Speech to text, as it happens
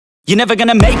You're never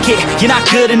gonna make it, you're not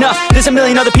good enough. There's a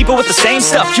million other people with the same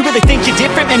stuff. You really think you're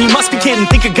different? Man, you must be kidding.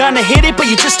 Think you're gonna hit it,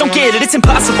 but you just don't get it. It's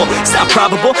impossible, it's not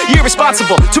probable, you're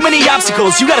irresponsible. Too many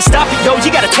obstacles, you gotta stop it, yo. You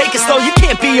gotta take it slow, you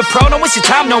can't be a pro. Don't waste your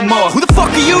time no more. Who the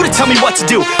fuck are you to tell me what to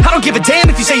do? I don't give a damn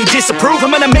if you say you disapprove. I'm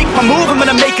gonna make my move, I'm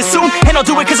gonna make it soon. And I'll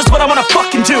do it cause it's what I wanna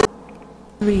fucking do.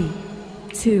 3,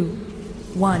 2,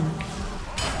 1.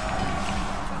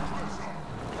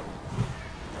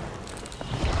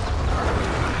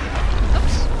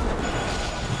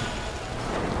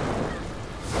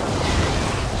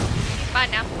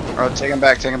 Fine now. Oh, take him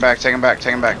back, take him back, take him back,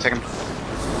 take him back, take him.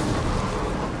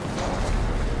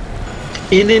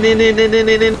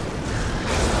 In.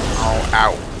 Oh,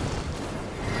 ow.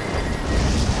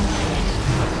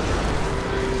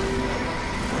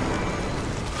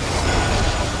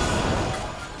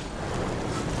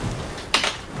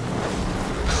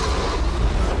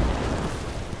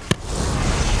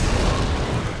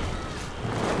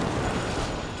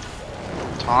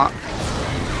 Taunt.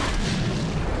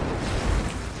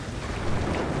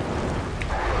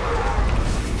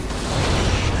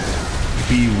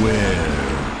 Beware.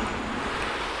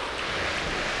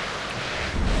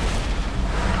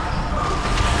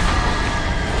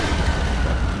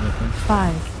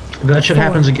 Five. That shit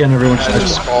happens again, everyone. Head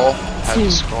skull. Head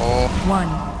 2, skull. 1.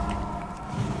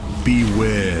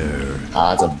 Beware.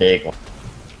 Ah, it's a big one.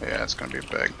 Yeah, it's gonna be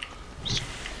big.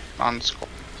 On skull.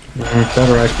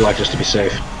 Better ice block just to be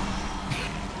safe.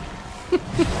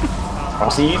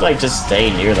 Also, you like just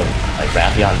stay near them, like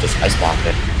Wrathion, just ice block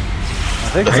it.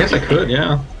 I guess I could,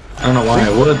 yeah. I don't know why I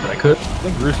would, but I could. I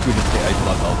think Roost would just stay ice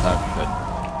block all the time. But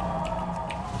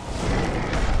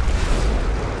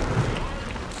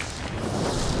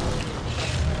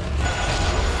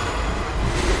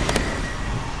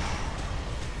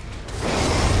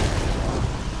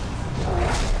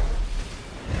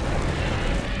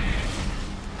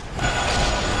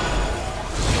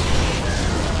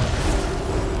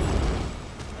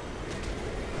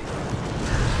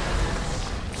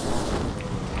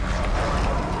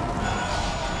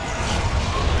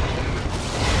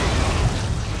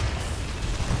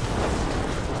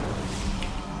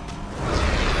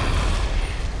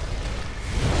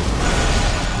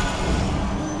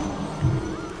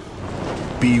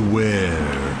Beware.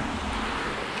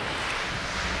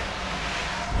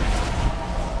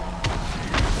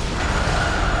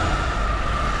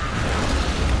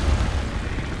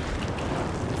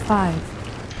 Five,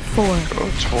 4. Go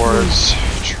towards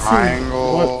 3,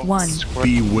 triangle. 1.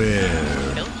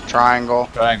 Beware. Triangle.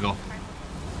 triangle.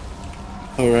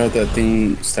 Alright, that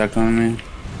thing stacked on me.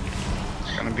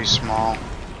 It's gonna be small.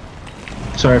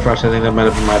 Sorry, Frost, I think that might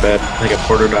have been my bad. I think I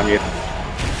ported on you.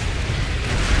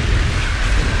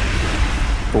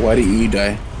 But why did you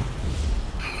die?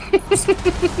 I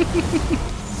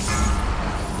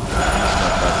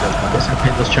guess I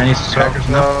paid those Chinese attackers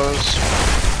now. Nose.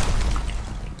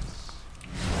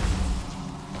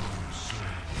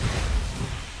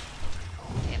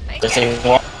 Can't make This it.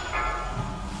 thing.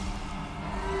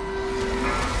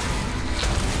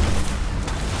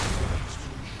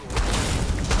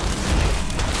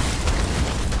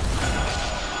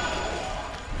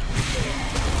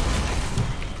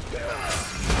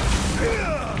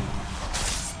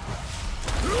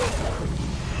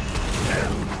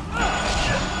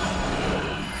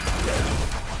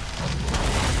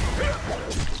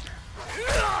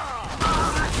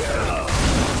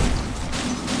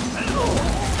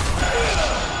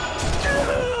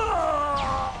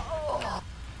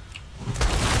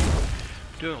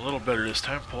 Doing a little better this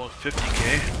time, pulling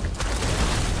 50k.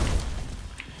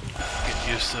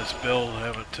 Getting used to this build, I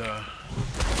haven't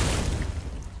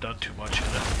done too much in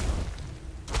it.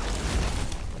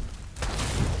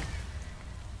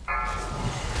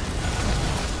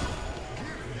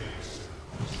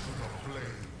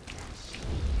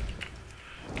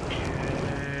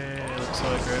 Yeah, looks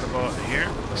like right about here.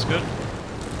 That's good.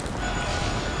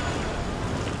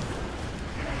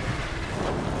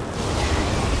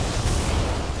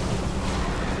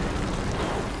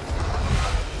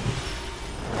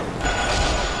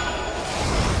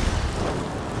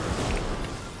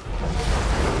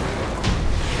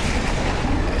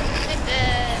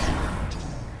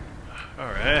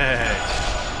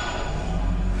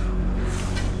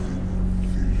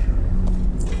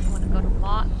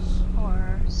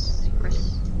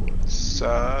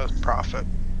 Profit.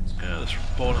 Yeah, this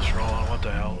bonus roll on, what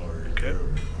the hell? Okay.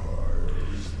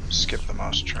 Skip the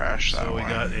most trash that So we way.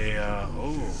 got a,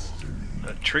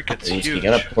 that trinket's Ooh, huge. so you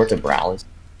gotta port to Browse.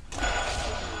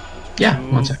 Yeah,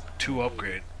 one sec. 2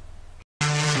 upgrade.